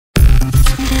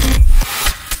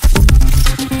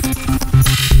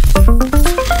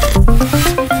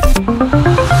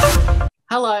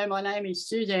my name is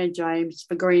Suzanne James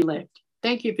for Green Left.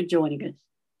 Thank you for joining us.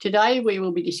 Today we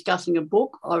will be discussing a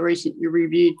book I recently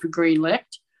reviewed for Green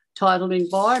Left titled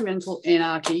Environmental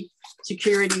Anarchy,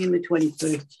 Security in the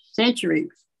 21st Century,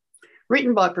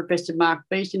 written by Professor Mark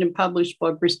Beeson and published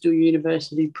by Bristol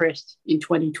University Press in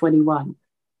 2021.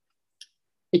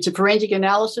 It's a forensic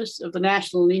analysis of the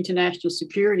national and international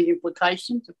security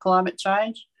implications of climate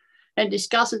change and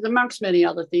discusses, amongst many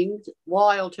other things,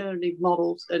 why alternative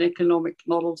models and economic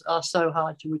models are so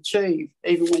hard to achieve,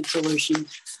 even when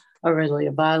solutions are readily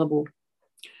available.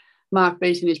 Mark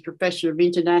Beeson is Professor of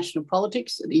International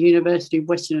Politics at the University of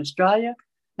Western Australia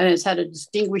and has had a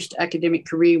distinguished academic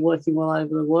career working all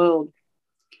over the world.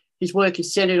 His work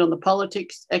is centred on the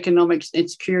politics, economics and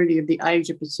security of the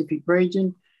Asia-Pacific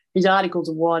region. His articles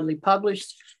are widely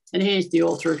published, and he is the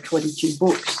author of 22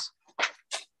 books,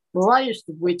 the latest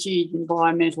of which is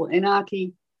Environmental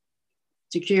Anarchy,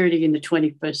 Security in the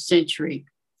 21st Century.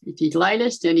 It's his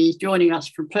latest, and he's joining us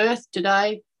from Perth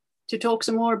today to talk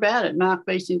some more about it. Mark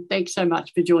Beeson, thanks so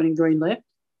much for joining Green Left.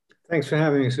 Thanks for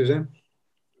having me, Suzanne.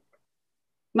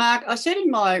 Mark, I said in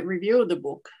my review of the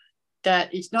book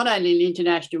that it's not only an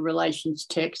international relations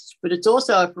text, but it's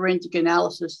also a forensic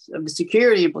analysis of the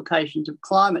security implications of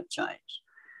climate change.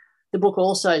 The book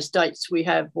also states we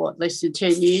have, less than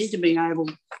 10 years of being able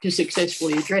to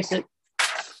successfully address it.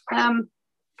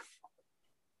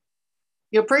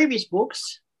 Your previous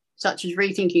books, such as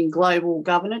Rethinking Global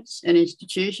Governance and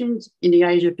Institutions in the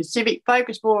Asia-Pacific,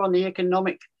 focus more on the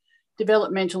economic,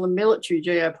 developmental and military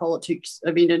geopolitics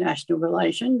of international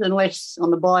relations and less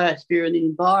on the biosphere and the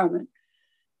environment.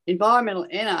 Environmental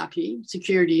Anarchy,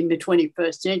 Security in the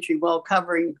 21st Century, while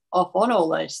covering off on all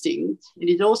those things, it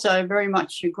is also very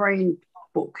much a green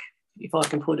book, if I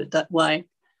can put it that way.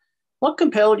 What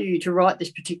compelled you to write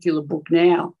this particular book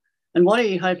now? And what are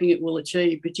you hoping it will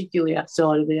achieve, particularly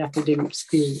outside of the academic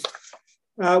sphere?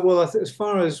 Well, as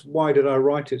far as why did I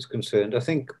write it's concerned, I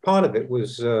think part of it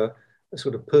was a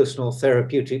sort of personal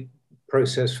therapeutic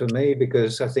process for me,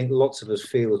 because I think lots of us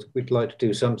feel that we'd like to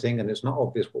do something and it's not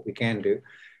obvious what we can do.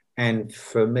 And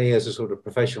for me, as a sort of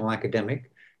professional academic,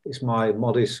 it's my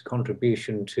modest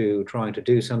contribution to trying to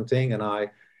do something. And I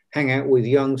hang out with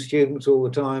young students all the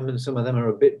time, and some of them are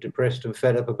a bit depressed and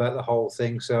fed up about the whole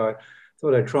thing. So I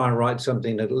thought I'd try and write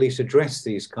something that at least addressed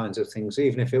these kinds of things,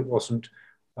 even if it wasn't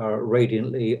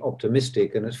radiantly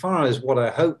optimistic. And as far as what I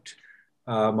hoped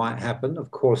might happen,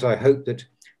 of course, I hope that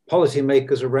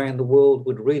policymakers around the world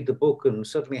would read the book and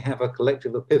suddenly have a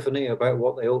collective epiphany about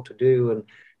what they ought to do and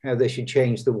how they should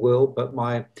change the world. But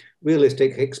my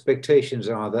realistic expectations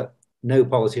are that no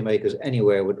policymakers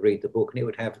anywhere would read the book, and it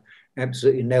would have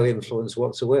absolutely no influence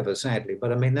whatsoever, sadly.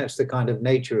 But I mean, that's the kind of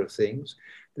nature of things.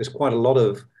 There's quite a lot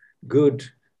of good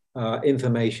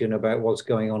information about what's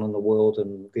going on in the world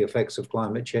and the effects of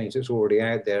climate change that's already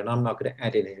out there. And I'm not going to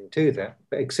add anything to that,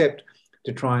 but except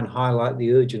to try and highlight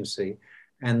the urgency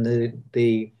and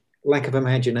the lack of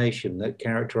imagination that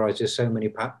characterizes so many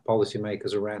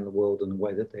policymakers around the world and the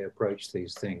way that they approach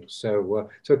these things. So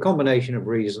a combination of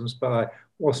reasons, but I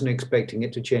wasn't expecting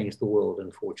it to change the world,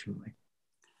 unfortunately.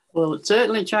 Well, it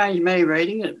certainly changed me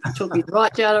reading it. It took me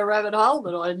right down a rabbit hole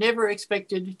that I never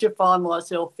expected to find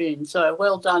myself in. So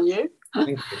well done, you. Thank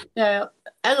you. Now,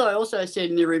 as I also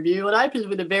said in the review, it opens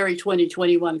with a very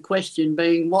 2021 question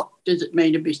being, what does it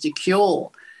mean to be secure?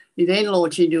 You then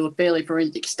launch into a fairly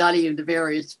forensic study of the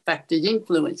various factors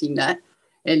influencing that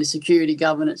and the security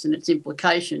governance and its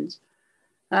implications.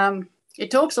 It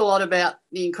talks a lot about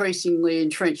the increasingly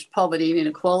entrenched poverty and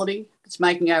inequality that's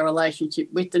making our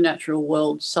relationship with the natural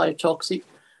world so toxic.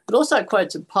 It also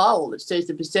quotes a poll that says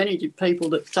the percentage of people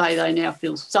that say they now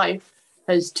feel safe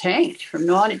has tanked from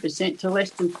 90% to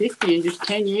less than 50 in just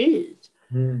 10 years.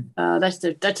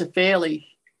 That's a fairly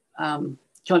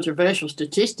controversial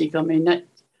statistic. I mean,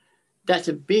 that's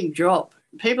a big drop.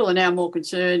 People are now more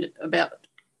concerned about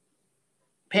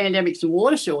pandemics and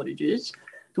water shortages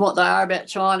than what they are about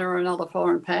China and other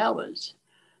foreign powers.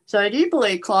 So do you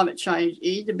believe climate change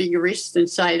is a bigger risk than,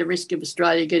 say, the risk of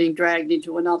Australia getting dragged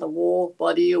into another war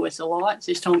by the US alliance,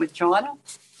 this time with China?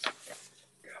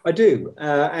 I do,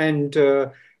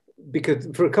 because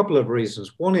for a couple of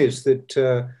reasons. One is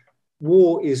that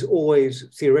war is always,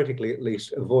 theoretically at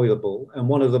least, avoidable. And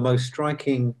one of the most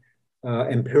striking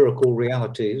empirical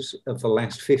realities of the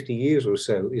last 50 years or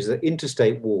so is that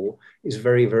interstate war is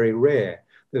very, very rare.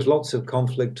 There's lots of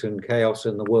conflict and chaos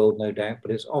in the world, no doubt, but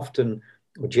it's often,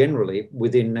 or generally,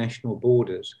 within national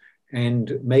borders.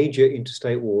 And major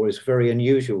interstate war is very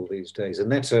unusual these days.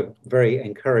 And that's a very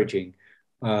encouraging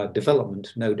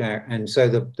development, no doubt. And so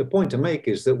the point to make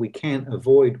is that we can't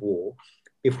avoid war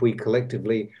if we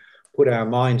collectively put our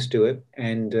minds to it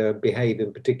and behave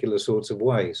in particular sorts of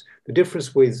ways. The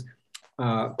difference with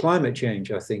climate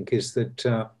change, I think, is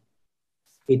that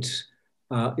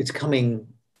it's coming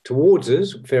towards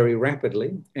us very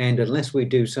rapidly, and unless we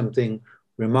do something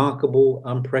remarkable,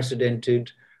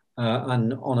 unprecedented,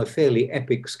 and on a fairly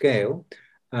epic scale,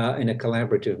 in a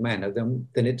collaborative manner, then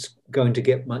it's going to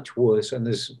get much worse, and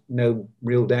there's no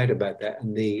real doubt about that.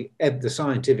 And the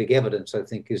scientific evidence, I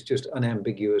think, is just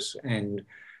unambiguous and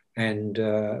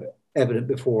evident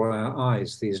before our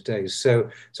eyes these days. So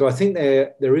I think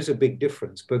there is a big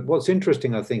difference. But what's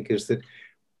interesting, I think, is that,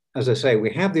 as I say, we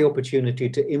have the opportunity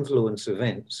to influence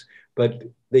events, but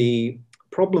the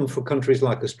problem for countries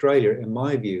like Australia, in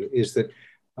my view, is that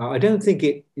I don't think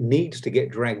it needs to get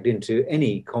dragged into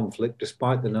any conflict,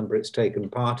 despite the number it's taken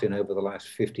part in over the last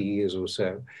 50 years or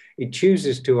so. It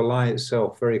chooses to ally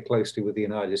itself very closely with the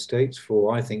United States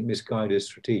for, I think, misguided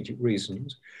strategic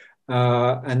reasons.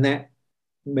 And that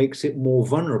makes it more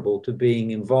vulnerable to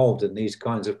being involved in these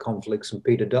kinds of conflicts. And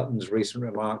Peter Dutton's recent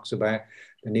remarks about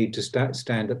the need to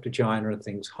stand up to China and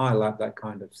things highlight that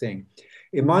kind of thing.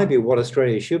 In my view, what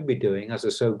Australia should be doing as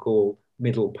a so-called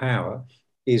middle power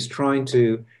is trying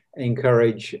to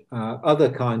encourage other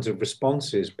kinds of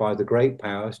responses by the great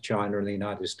powers, China and the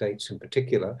United States in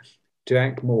particular, to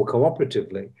act more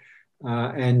cooperatively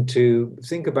and to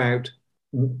think about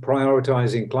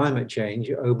prioritizing climate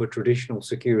change over traditional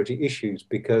security issues,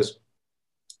 because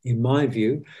in my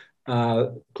view,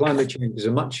 climate change is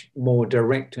a much more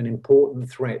direct and important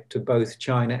threat to both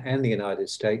China and the United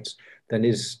States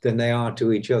than they are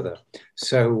to each other.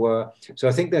 So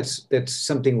I think that's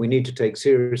something we need to take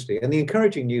seriously. And the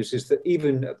encouraging news is that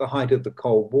even at the height of the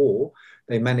Cold War,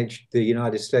 the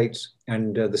United States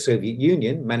and the Soviet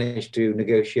Union managed to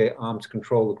negotiate arms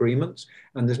control agreements.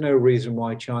 And there's no reason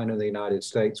why China and the United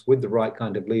States, with the right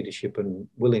kind of leadership and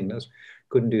willingness,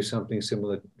 couldn't do something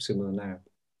similar now.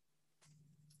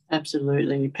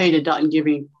 Absolutely. Peter Dutton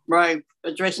giving rogue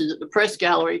addresses at the press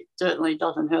gallery certainly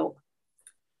doesn't help.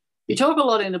 You talk a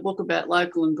lot in the book about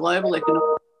local and global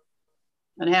economics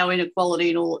and how inequality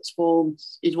in all its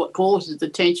forms is what causes the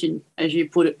tension, as you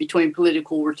put it, between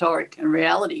political rhetoric and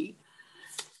reality.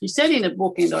 You said in the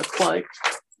book, and I quote,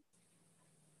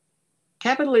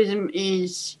 "Capitalism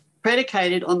is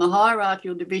predicated on the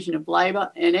hierarchical division of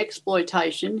labour and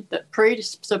exploitation that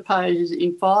presupposes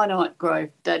infinite growth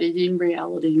that is in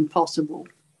reality impossible."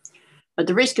 At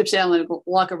the risk of sounding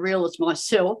like a realist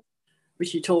myself,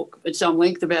 which you talk at some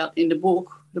length about in the book,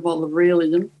 The Model of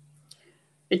Realism,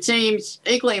 it seems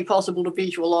equally impossible to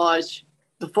visualise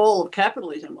the fall of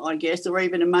capitalism, I guess, or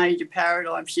even a major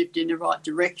paradigm shift in the right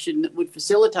direction that would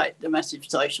facilitate the massive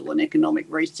social and economic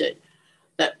reset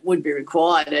that would be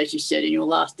required, as you said in your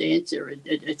last answer.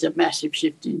 It's a massive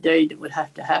shift indeed that would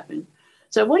have to happen.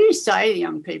 So what do you say to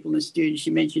young people and students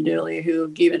you mentioned earlier who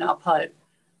have given up hope?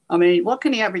 I mean, what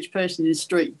can the average person in the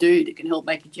street do that can help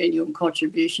make a genuine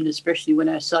contribution, especially when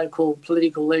our so-called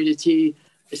political leaders here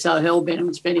are so hell-bent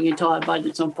on spending entire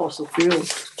budgets on fossil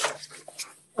fuels?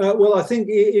 Well, I think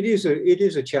it is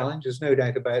a challenge. There's no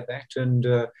doubt about that. And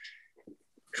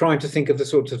trying to think of the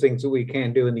sorts of things that we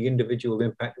can do and the individual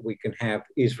impact that we can have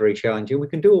is very challenging. We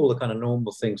can do all the kind of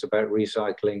normal things about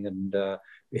recycling and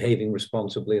behaving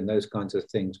responsibly and those kinds of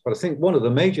things. But I think one of the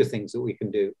major things that we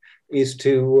can do is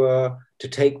to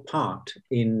take part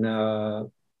in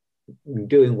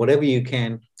doing whatever you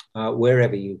can,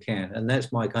 wherever you can. And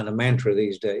that's my kind of mantra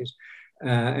these days.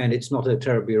 And it's not a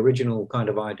terribly original kind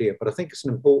of idea, but I think it's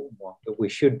an important one that we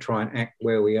should try and act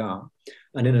where we are.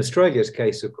 And in Australia's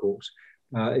case, of course,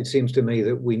 it seems to me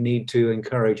that we need to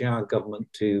encourage our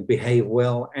government to behave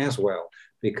well as well,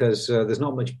 because there's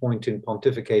not much point in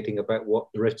pontificating about what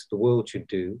the rest of the world should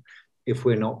do if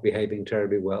we're not behaving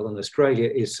terribly well. And Australia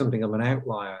is something of an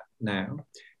outlier now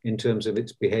in terms of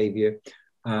its behaviour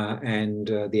and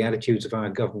the attitudes of our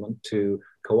government to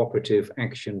cooperative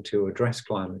action to address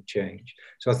climate change.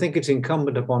 So I think it's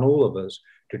incumbent upon all of us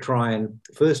to try and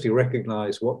firstly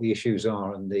recognise what the issues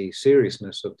are and the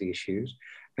seriousness of the issues,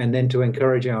 and then to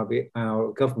encourage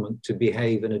our government to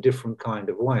behave in a different kind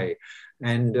of way.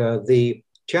 And the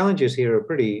challenges here are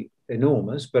pretty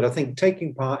enormous, but I think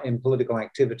taking part in political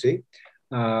activity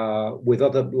with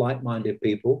other like-minded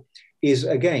people is,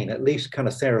 again, at least kind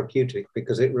of therapeutic,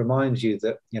 because it reminds you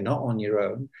that you're not on your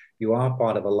own, you are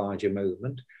part of a larger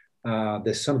movement.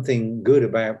 There's something good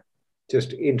about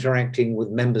just interacting with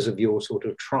members of your sort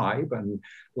of tribe and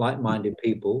like-minded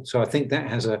people. So I think that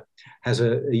has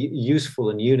a useful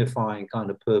and unifying kind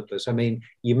of purpose. I mean,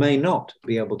 you may not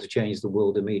be able to change the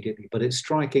world immediately, but it's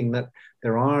striking that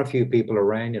there are a few people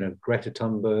around, Greta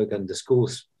Thunberg and the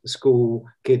school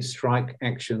kids strike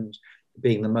actions,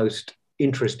 being the most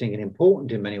interesting and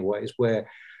important in many ways, where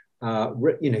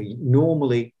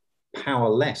normally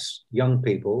powerless young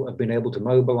people have been able to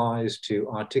mobilize, to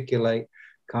articulate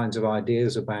kinds of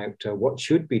ideas about what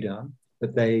should be done,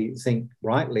 that they think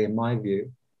rightly, in my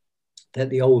view, that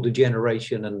the older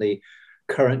generation and the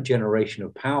current generation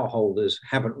of power holders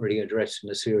haven't really addressed in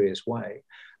a serious way.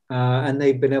 And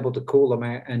they've been able to call them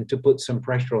out and to put some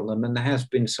pressure on them. And there has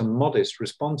been some modest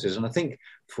responses. And I think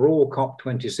for all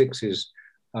COP26's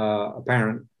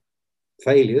apparent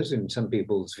failures in some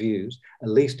people's views, at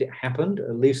least it happened,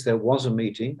 at least there was a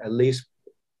meeting, at least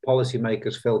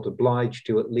policymakers felt obliged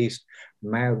to at least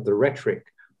mouth the rhetoric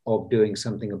of doing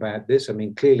something about this. I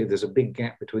mean, clearly there's a big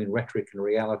gap between rhetoric and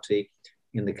reality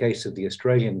in the case of the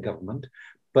Australian government,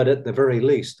 but at the very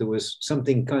least, there was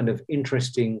something kind of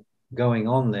interesting going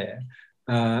on there.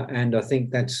 And I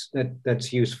think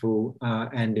that's useful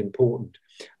and important.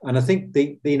 And I think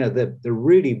the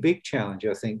really big challenge,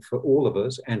 I think, for all of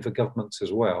us and for governments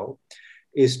as well,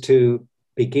 is to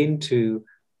begin to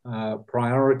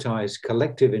prioritize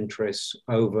collective interests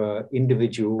over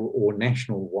individual or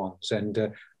national ones.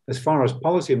 And as far as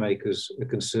policymakers are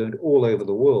concerned all over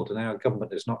the world, and our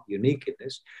government is not unique in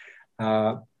this,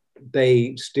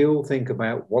 they still think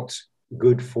about what's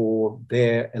good for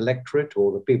their electorate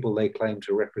or the people they claim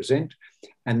to represent,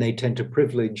 and they tend to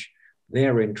privilege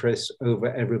their interests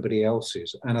over everybody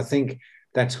else's. And I think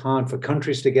that's hard for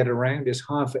countries to get around. It's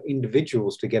hard for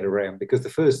individuals to get around, because the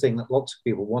first thing that lots of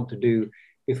people want to do,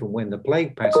 if and when the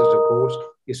plague passes, of course,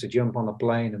 is to jump on a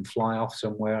plane and fly off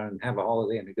somewhere and have a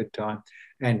holiday and a good time.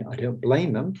 And I don't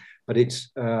blame them, but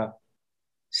it's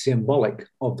symbolic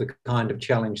of the kind of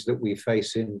challenge that we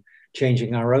face in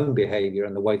changing our own behavior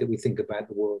and the way that we think about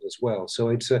the world as well. So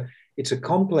it's a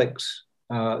complex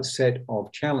set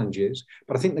of challenges.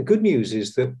 But I think the good news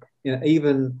is that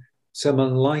even some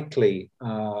unlikely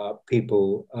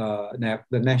people, now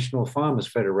the National Farmers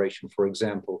Federation, for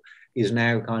example, is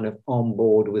now kind of on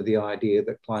board with the idea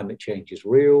that climate change is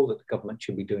real, that the government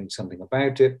should be doing something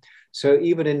about it. So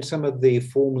even in some of the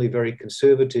formerly very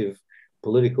conservative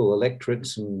political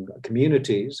electorates and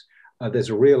communities, there's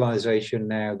a realization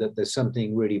now that there's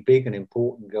something really big and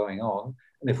important going on.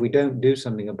 And if we don't do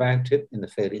something about it in the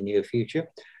fairly near future,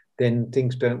 then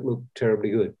things don't look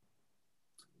terribly good.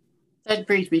 That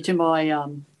brings me to my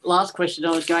last question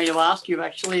I was going to ask you,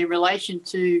 actually, in relation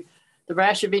to the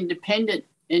rash of independent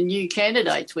and new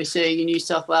candidates we're seeing in New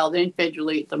South Wales and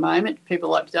federally at the moment. People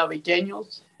like Zoe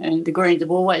Daniels, and the Greens have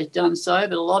always done so,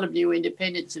 but a lot of new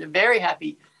independents that are very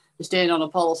happy to stand on a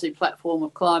policy platform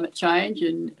of climate change,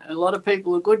 and a lot of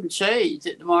people are good and cheese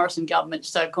that the Morrison government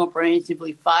so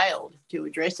comprehensively failed to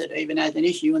address it, even as an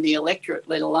issue in the electorate,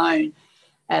 let alone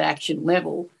at action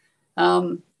level.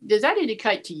 Does that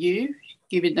indicate to you,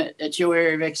 given that it's your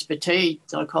area of expertise,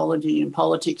 psychology and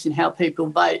politics and how people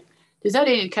vote, does that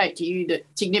indicate to you that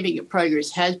significant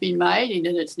progress has been made and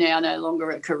that it's now no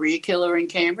longer a career killer in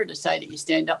Canberra to say that you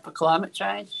stand up for climate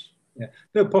change? Yeah,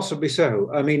 no, possibly so.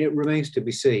 I mean, it remains to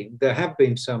be seen. There have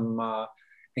been some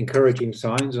encouraging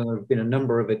signs, and there have been a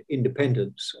number of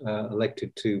independents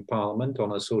elected to Parliament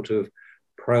on a sort of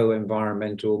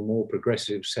pro-environmental, more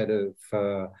progressive set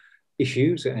of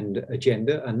issues and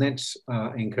agenda, and that's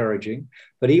encouraging.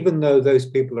 But even though those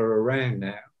people are around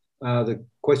now, the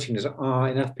question is, are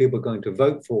enough people going to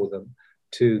vote for them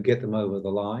to get them over the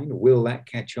line? Will that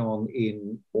catch on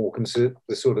in more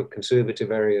the sort of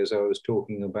conservative areas I was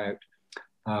talking about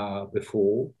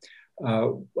before?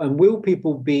 And will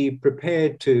people be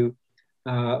prepared to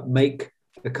make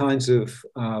the kinds of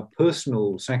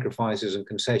personal sacrifices and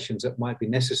concessions that might be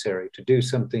necessary to do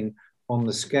something on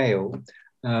the scale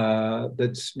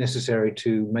that's necessary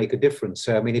to make a difference?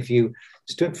 So, I mean, if you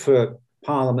stood for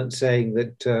Parliament saying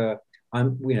that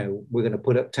we're going to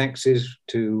put up taxes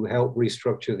to help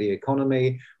restructure the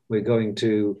economy, we're going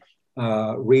to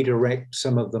redirect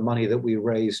some of the money that we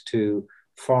raise to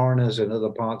foreigners in other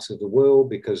parts of the world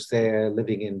because they're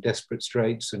living in desperate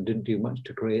straits and didn't do much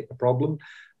to create the problem.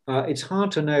 It's hard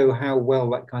to know how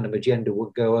well that kind of agenda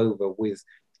would go over with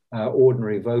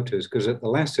ordinary voters, because at the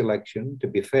last election, to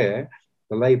be fair,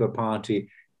 the Labour Party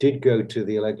did go to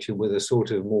the election with a sort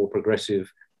of more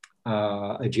progressive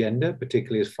agenda,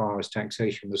 particularly as far as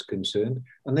taxation was concerned,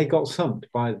 and they got thumped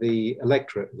by the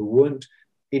electorate, who weren't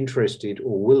interested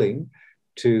or willing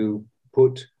to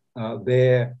put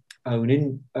their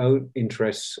own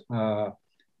interests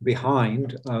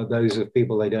behind those of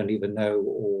people they don't even know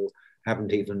or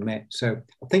haven't even met. So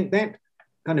I think that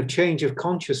kind of change of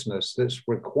consciousness that's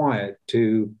required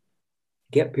to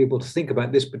get people to think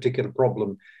about this particular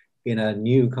problem in a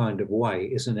new kind of way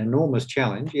is an enormous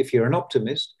challenge. If you're an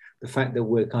optimist, the fact that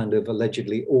we're kind of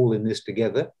allegedly all in this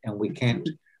together and we can't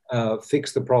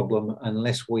fix the problem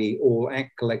unless we all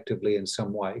act collectively in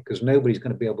some way, because nobody's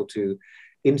going to be able to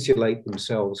insulate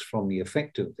themselves from the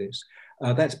effect of this.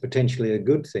 That's potentially a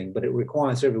good thing, but it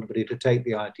requires everybody to take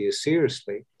the idea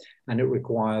seriously, and it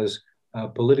requires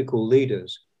political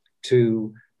leaders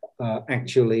to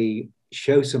actually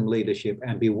show some leadership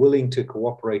and be willing to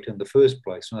cooperate in the first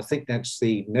place. And I think that's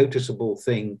the noticeable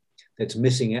thing that's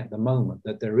missing at the moment,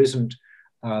 that there isn't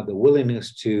the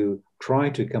willingness to try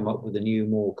to come up with a new,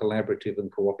 more collaborative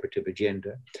and cooperative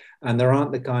agenda. And there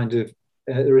isn't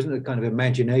the kind of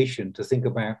imagination to think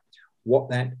about what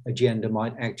that agenda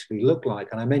might actually look like.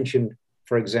 And I mentioned,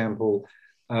 for example,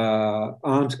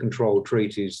 arms control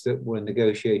treaties that were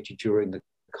negotiated during the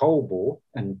Cold War,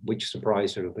 and which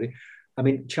surprised everybody. I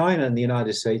mean, China and the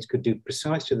United States could do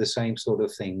precisely the same sort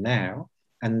of thing now,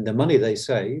 and the money they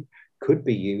save could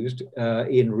be used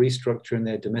in restructuring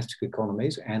their domestic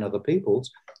economies and other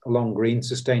people's along green,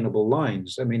 sustainable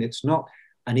lines. I mean, it's not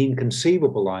an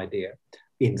inconceivable idea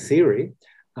in theory.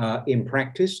 In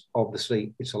practice,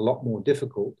 obviously, it's a lot more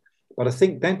difficult. But I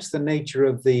think that's the nature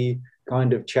of the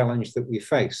kind of challenge that we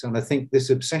face. And I think this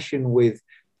obsession with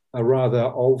a rather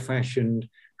old-fashioned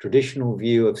traditional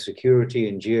view of security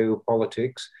and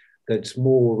geopolitics that's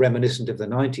more reminiscent of the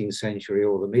 19th century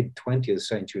or the mid-20th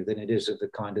century than it is of the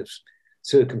kind of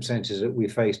circumstances that we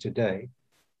face today,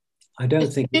 I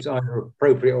don't think it's either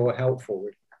appropriate or helpful.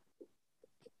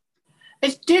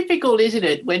 It's difficult, isn't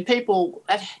it, when to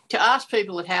ask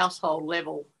people at household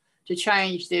level to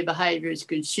change their behaviour as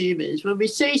consumers, when we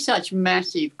see such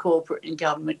massive corporate and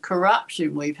government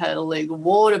corruption. We've had illegal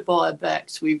water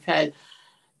buybacks, we've had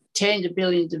tens of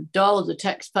billions of dollars of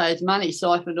taxpayers' money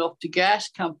siphoned off to gas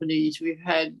companies, we've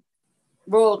had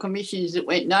royal commissions that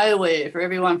went nowhere for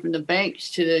everyone from the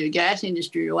banks to the gas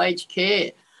industry to aged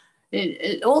care.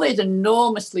 All these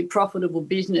enormously profitable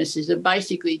businesses are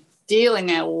basically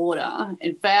stealing our water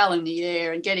and fouling the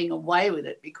air and getting away with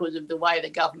it because of the way the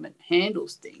government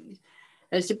handles things.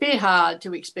 And it's a bit hard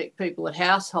to expect people at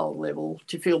household level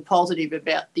to feel positive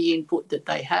about the input that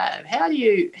they have. How do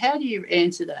you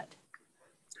answer that?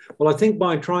 Well, I think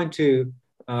by trying to,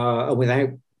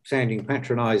 without sounding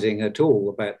patronising at all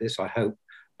about this, I hope,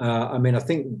 I mean, I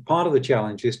think part of the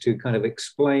challenge is to kind of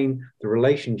explain the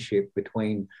relationship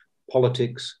between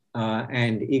politics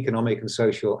and economic and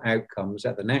social outcomes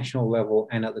at the national level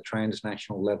and at the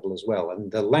transnational level as well.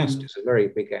 And the last is a very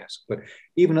big ask. But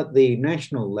even at the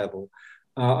national level,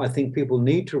 I think people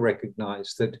need to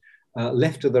recognise that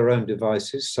left to their own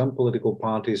devices, some political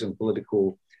parties and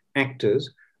political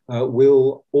actors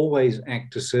will always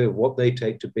act to serve what they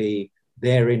take to be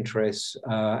their interests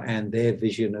and their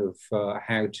vision of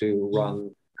how to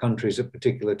run countries at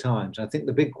particular times. I think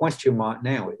the big question mark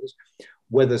now is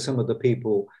whether some of the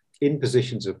people in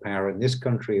positions of power in this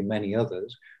country and many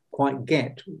others quite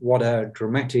get what a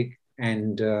dramatic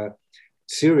and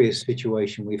serious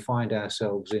situation we find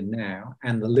ourselves in now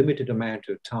and the limited amount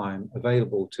of time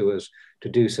available to us to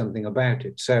do something about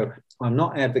it. So I'm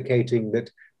not advocating that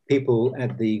people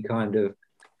at the kind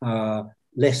of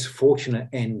less fortunate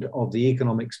end of the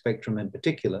economic spectrum in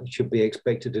particular should be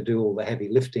expected to do all the heavy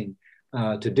lifting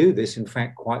to do this. In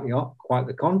fact, quite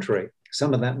the contrary.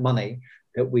 Some of that money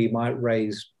that we might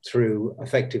raise through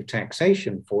effective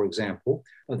taxation, for example,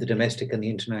 at the domestic and the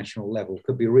international level,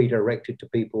 could be redirected to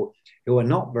people who are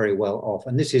not very well off.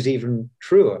 And this is even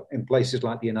truer in places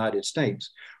like the United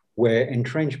States, where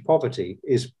entrenched poverty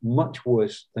is much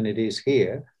worse than it is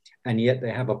here. And yet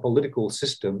they have a political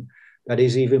system that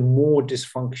is even more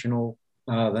dysfunctional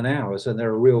than ours. And there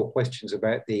are real questions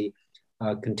about the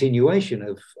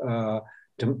continuation of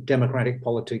democratic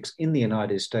politics in the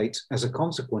United States as a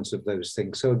consequence of those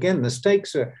things. So again, the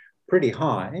stakes are pretty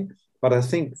high, but I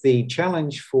think the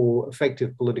challenge for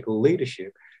effective political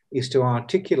leadership is to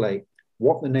articulate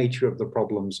what the nature of the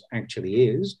problems actually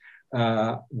is,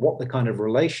 what the kind of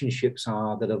relationships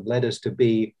are that have led us to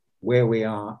be where we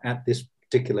are at this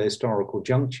particular historical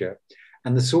juncture,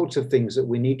 and the sorts of things that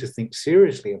we need to think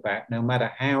seriously about, no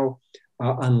matter how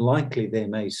unlikely they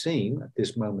may seem at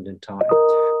this moment in time,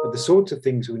 but the sorts of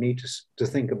things we need to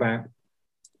think about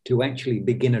to actually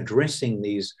begin addressing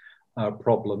these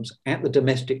problems at the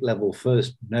domestic level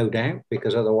first, no doubt,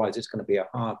 because otherwise it's going to be a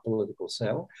hard political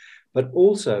sell, but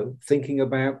also thinking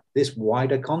about this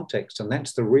wider context. And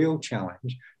that's the real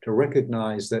challenge, to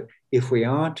recognize that if we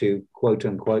are to, quote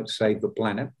unquote, save the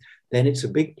planet, then it's a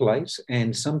big place.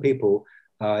 And some people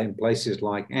in places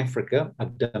like Africa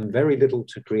have done very little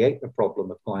to create the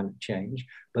problem of climate change,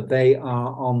 but they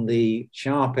are on the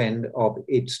sharp end of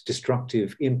its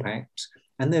destructive impacts.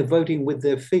 and they're voting with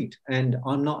their feet. And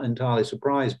I'm not entirely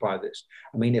surprised by this.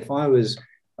 I mean, if I was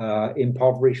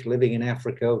impoverished, living in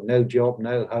Africa, no job,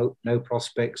 no hope, no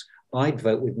prospects, I'd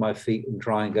vote with my feet and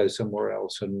try and go somewhere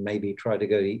else and maybe try to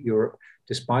go to Europe,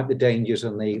 despite the dangers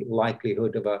and the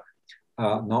likelihood of a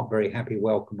not very happy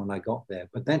welcome when I got there.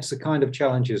 But that's the kind of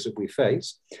challenges that we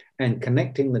face, and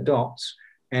connecting the dots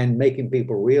and making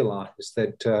people realize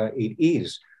that it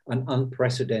is an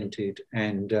unprecedented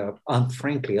and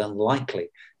frankly unlikely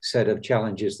set of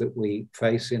challenges that we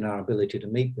face in our ability to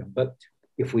meet them. But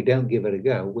if we don't give it a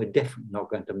go, we're definitely not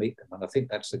going to meet them. And I think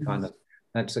that's the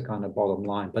kind of bottom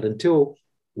line. But until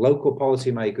local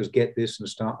policymakers get this and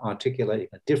start articulating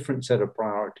a different set of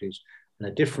priorities and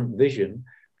a different vision,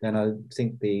 then I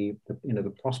think the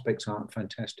prospects aren't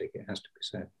fantastic. It has to be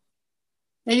said.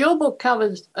 Now, your book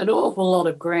covers an awful lot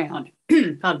of ground.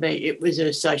 Pardon me. It was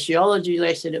a sociology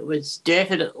lesson. It was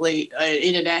definitely an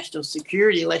international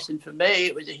security lesson for me.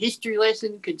 It was a history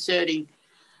lesson concerning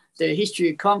the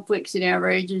history of conflicts in our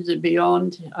regions and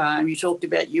beyond. You talked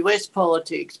about US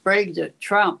politics, Brexit,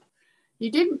 Trump.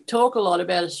 You didn't talk a lot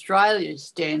about Australia's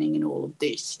standing in all of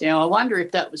this. Now, I wonder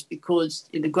if that was because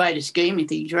in the greater scheme of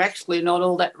things, you're actually not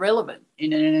all that relevant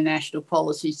in an international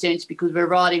policy sense because we're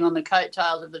riding on the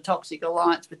coattails of the toxic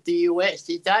alliance with the US.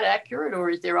 Is that accurate, or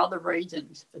is there other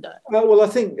reasons for that? Well, I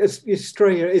think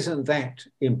Australia isn't that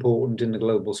important in the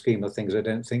global scheme of things, I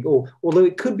don't think. Although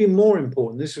it could be more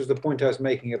important. This was the point I was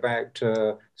making about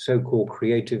so-called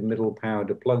creative middle power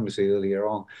diplomacy earlier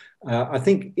on. I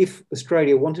think if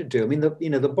Australia wanted to, I mean,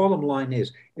 the bottom line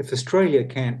is if Australia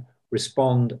can't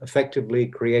respond effectively,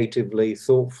 creatively,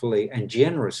 thoughtfully, and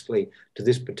generously to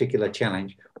this particular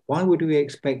challenge, why would we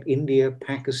expect India,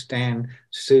 Pakistan,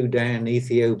 Sudan,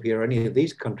 Ethiopia, or any of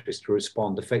these countries to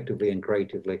respond effectively and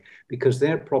creatively? Because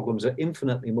their problems are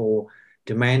infinitely more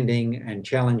demanding and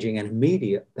challenging and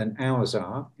immediate than ours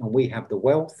are. And we have the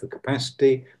wealth, the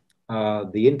capacity,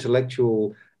 the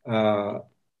intellectual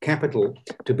capital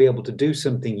to be able to do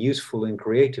something useful and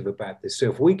creative about this. So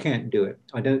if we can't do it,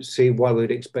 I don't see why we'd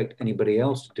expect anybody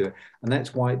else to do it. And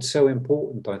that's why it's so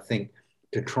important, I think,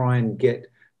 to try and get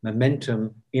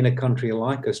momentum in a country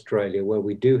like Australia, where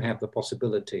we do have the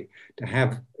possibility to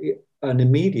have an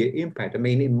immediate impact. I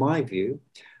mean, in my view,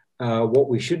 what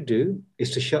we should do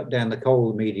is to shut down the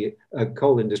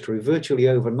coal industry virtually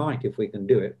overnight if we can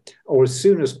do it, or as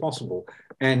soon as possible.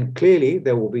 And clearly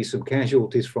there will be some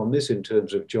casualties from this in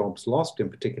terms of jobs lost in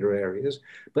particular areas.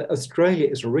 But Australia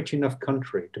is a rich enough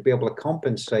country to be able to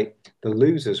compensate the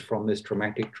losers from this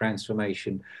dramatic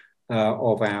transformation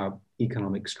of our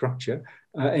economic structure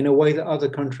in a way that other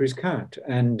countries can't.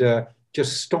 And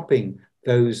just stopping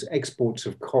those exports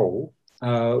of coal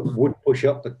would push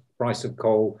up the price of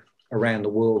coal around the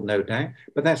world, no doubt.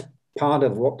 But that's part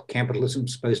of what capitalism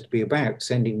is supposed to be about,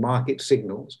 sending market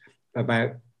signals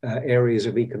about areas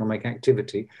of economic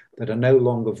activity that are no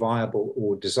longer viable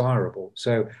or desirable.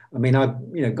 So, I mean,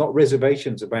 I've got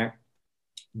reservations about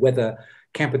whether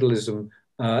capitalism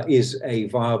is a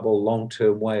viable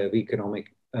long-term way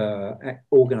of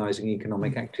organizing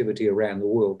economic activity around the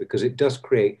world, because it does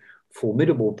create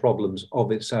formidable problems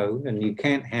of its own, and you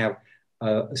can't have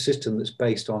a system that's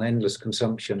based on endless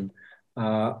consumption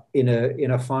in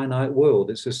a finite world.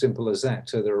 It's as simple as that.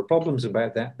 So there are problems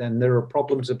about that. Then there are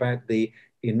problems about the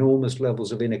enormous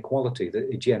levels of inequality that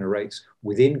it generates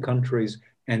within countries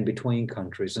and between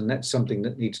countries, and that's something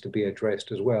that needs to be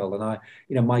addressed as well.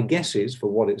 And my guess is, for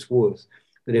what it's worth,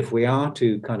 that if we are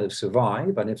to kind of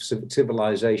survive, and if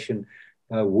civilization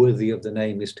worthy of the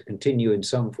name is to continue in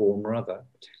some form or other,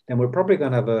 then we're probably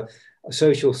going to have a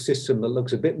social system that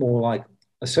looks a bit more like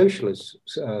a socialist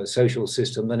social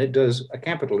system than it does a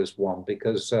capitalist one,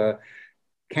 because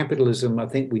capitalism, I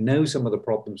think we know some of the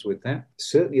problems with that.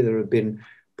 Certainly there have been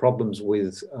problems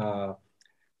with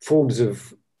forms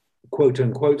of quote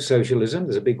unquote socialism.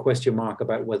 There's a big question mark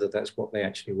about whether that's what they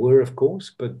actually were, of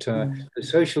course, but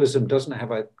socialism doesn't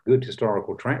have a good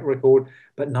historical track record,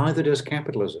 but neither does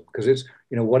capitalism, because it's,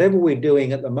 whatever we're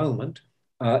doing at the moment,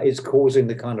 it's causing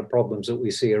the kind of problems that we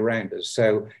see around us.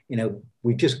 So,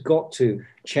 we just got to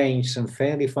change some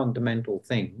fairly fundamental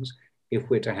things if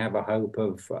we're to have a hope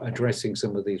of addressing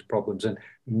some of these problems. And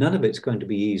none of it's going to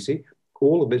be easy.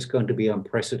 All of it's going to be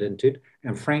unprecedented.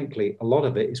 And frankly, a lot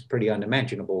of it is pretty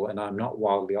unimaginable, and I'm not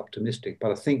wildly optimistic.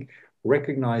 But I think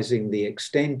recognizing the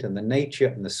extent and the nature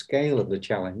and the scale of the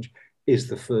challenge is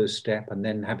the first step, and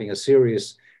then having a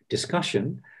serious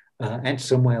discussion at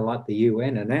somewhere like the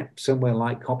UN and at somewhere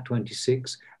like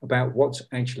COP26 about what's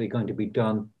actually going to be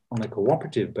done on a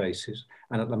cooperative basis.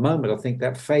 And at the moment, I think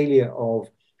that failure of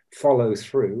follow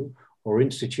through or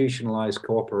institutionalized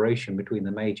cooperation between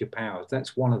the major powers.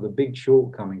 That's one of the big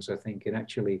shortcomings, I think, in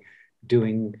actually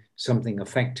doing something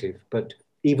effective. But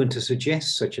even to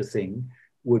suggest such a thing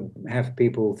would have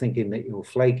people thinking that you're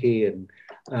flaky and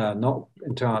not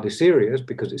entirely serious,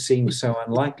 because it seems so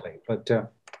unlikely. But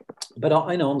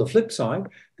I know on the flip side,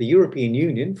 the European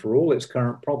Union, for all its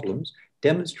current problems,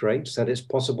 demonstrates that it's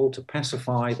possible to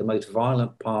pacify the most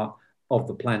violent part of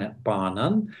the planet, bar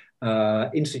none,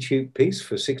 institute peace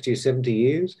for 60 or 70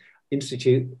 years,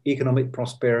 institute economic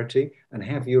prosperity, and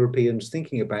have Europeans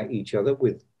thinking about each other,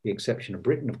 with the exception of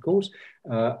Britain, of course,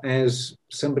 as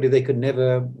somebody they could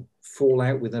never fall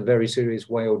out with in a very serious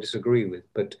way or disagree with.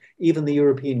 But even the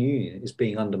European Union is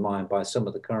being undermined by some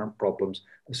of the current problems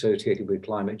associated with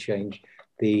climate change,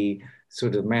 the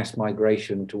sort of mass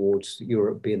migration towards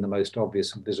Europe being the most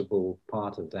obvious and visible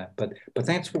part of that. But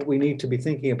that's what we need to be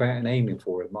thinking about and aiming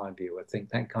for, in my view. I think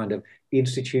that kind of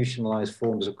institutionalized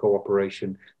forms of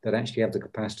cooperation that actually have the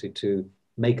capacity to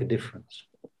make a difference.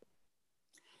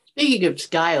 Speaking of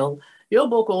scale, your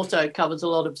book also covers a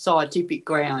lot of scientific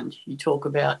ground. You talk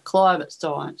about climate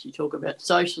science, you talk about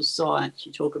social science,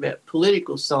 you talk about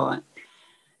political science,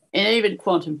 and even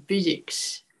quantum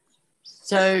physics.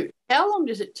 So how long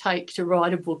does it take to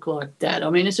write a book like that? I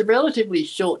mean, it's a relatively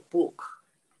short book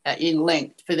in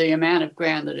length for the amount of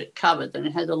ground that it covers, and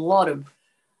it has a lot of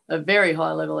very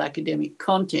high-level academic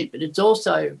content, but it's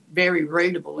also very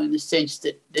readable in the sense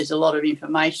that there's a lot of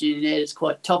information in there that's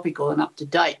quite topical and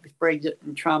up-to-date with Brexit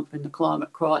and Trump and the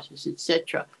climate crisis,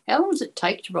 etc. How long does it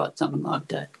take to write something like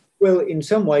that? Well, in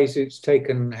some ways, it's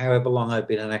taken however long I've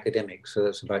been an academic, so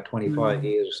that's about 25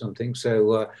 years or something.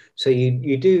 So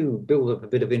you do build up a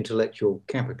bit of intellectual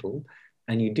capital,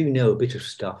 and you do know a bit of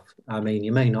stuff. I mean,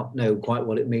 you may not know quite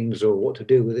what it means or what to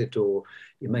do with it, or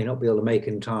you may not be able to make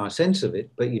entire sense of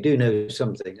it, but you do know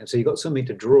something. And so you've got something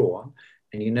to draw on,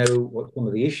 and you know what some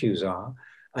of the issues are.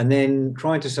 And then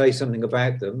trying to say something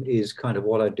about them is kind of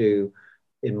what I do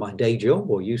in my day job,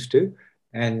 or used to.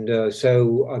 And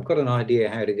so I've got an idea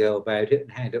how to go about it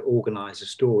and how to organize a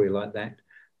story like that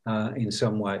in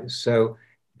some ways. So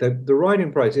the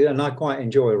writing process, and I quite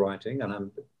enjoy writing, and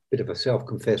I'm a bit of a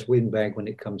self-confessed windbag when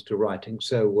it comes to writing.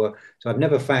 So I've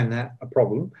never found that a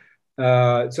problem.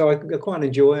 So I quite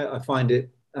enjoy it. I find it,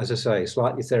 as I say,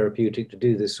 slightly therapeutic to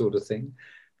do this sort of thing.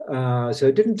 So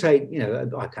it didn't take,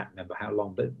 I can't remember how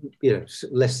long, but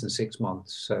less than 6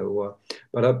 months. So,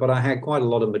 but I had quite a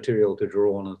lot of material to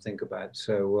draw on and think about.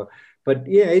 So, but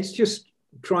yeah, it's just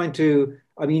trying to.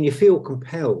 I mean, you feel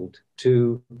compelled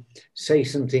to say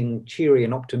something cheery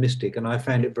and optimistic, and I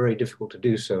found it very difficult to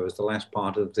do so, as the last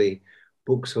part of the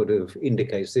book sort of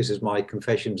indicates. This is my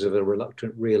Confessions of a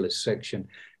Reluctant Realist section.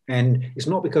 And it's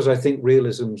not because I think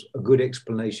realism's a good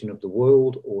explanation of the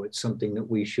world, or it's something that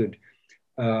we should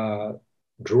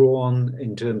draw on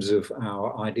in terms of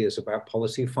our ideas about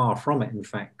policy. Far from it, in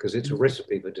fact, because it's a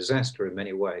recipe for disaster in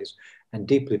many ways and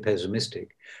deeply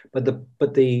pessimistic. But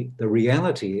the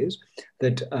reality is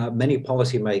that many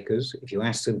policymakers, if you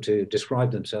ask them to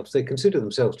describe themselves, they consider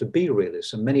themselves to be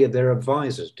realists, and many of their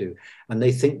advisors do. And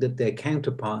they think that their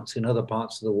counterparts in other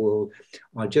parts of the world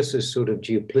are just as sort of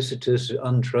duplicitous,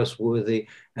 untrustworthy,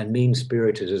 and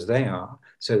mean-spirited as they are.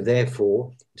 So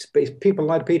therefore, it's people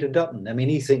like Peter Dutton. I mean,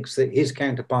 he thinks that his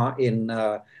counterpart in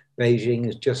Beijing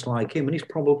is just like him, and he's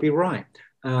probably right.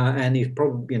 And he's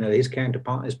probably, his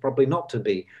counterpart is probably not to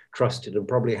be trusted, and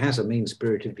probably has a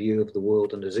mean-spirited view of the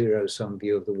world and a zero-sum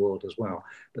view of the world as well.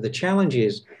 But the challenge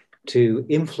is to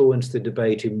influence the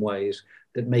debate in ways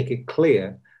that make it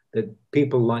clear that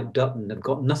people like Dutton have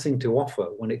got nothing to offer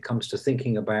when it comes to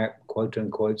thinking about, quote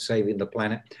unquote, saving the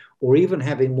planet, or even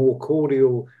having more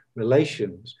cordial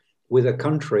relations with a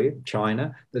country,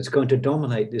 China, that's going to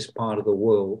dominate this part of the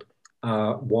world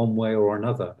one way or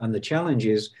another. And the challenge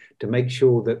is to make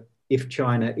sure that if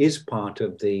China is part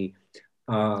of the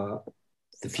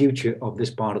future of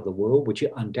this part of the world, which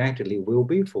it undoubtedly will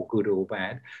be for good or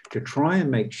bad, to try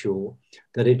and make sure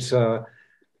that it's a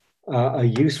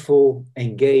useful,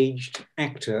 engaged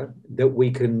actor that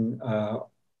we can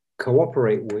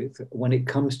cooperate with when it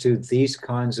comes to these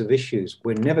kinds of issues.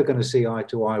 We're never going to see eye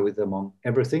to eye with them on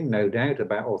everything, no doubt,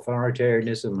 about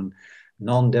authoritarianism and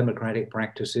non-democratic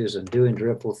practices and doing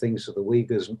dreadful things to the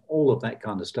Uyghurs and all of that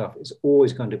kind of stuff. It's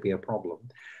always going to be a problem.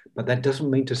 But that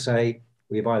doesn't mean to say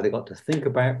we've either got to think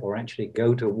about or actually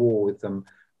go to war with them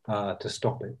to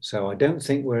stop it. So I don't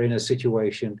think we're in a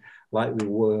situation like we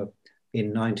were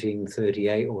in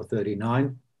 1938 or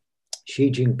 39.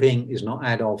 Xi Jinping is not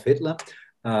Adolf Hitler.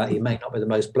 He may not be the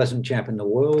most pleasant chap in the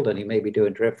world, and he may be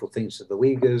doing dreadful things to the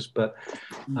Uyghurs, but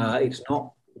it's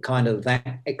not kind of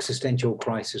that existential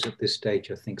crisis at this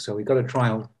stage, I think. So we've got to try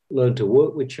and learn to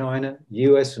work with China.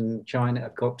 US and China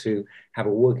have got to have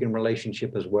a working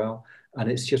relationship as well. And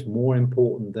it's just more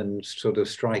important than sort of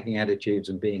striking attitudes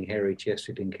and being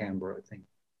hairy-chested in Canberra, I think.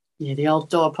 Yeah, the old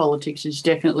style politics is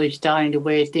definitely starting to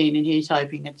wear thin, and he's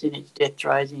hoping it's in its death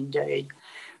throes indeed.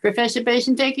 Professor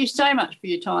Beeson, thank you so much for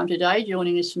your time today,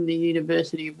 joining us from the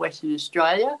University of Western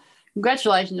Australia.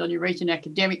 Congratulations on your recent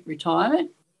academic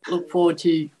retirement. Look forward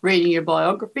to reading your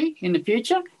biography in the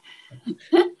future.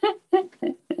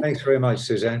 Thanks very much,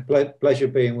 Suzanne. Pleasure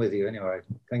being with you anyway.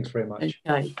 Thanks very much.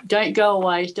 Okay. Don't go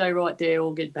away. Stay right there.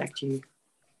 We'll get back to you.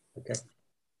 Okay.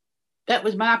 That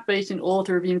was Mark Beeson,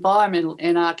 author of Environmental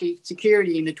Anarchy,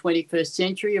 Security in the 21st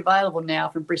Century, available now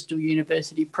from Bristol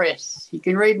University Press. You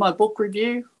can read my book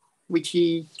review, which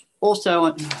he also...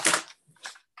 I'm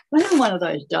on one of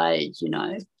those days,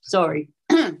 Sorry.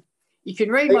 You can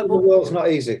read my book... The world's not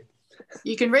easy.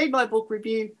 You can read my book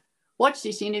review, watch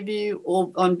this interview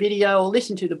or on video, or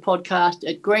listen to the podcast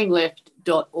at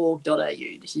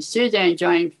greenleft.org.au. This is Suzanne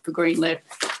James for Green Left.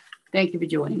 Thank you for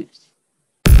joining us.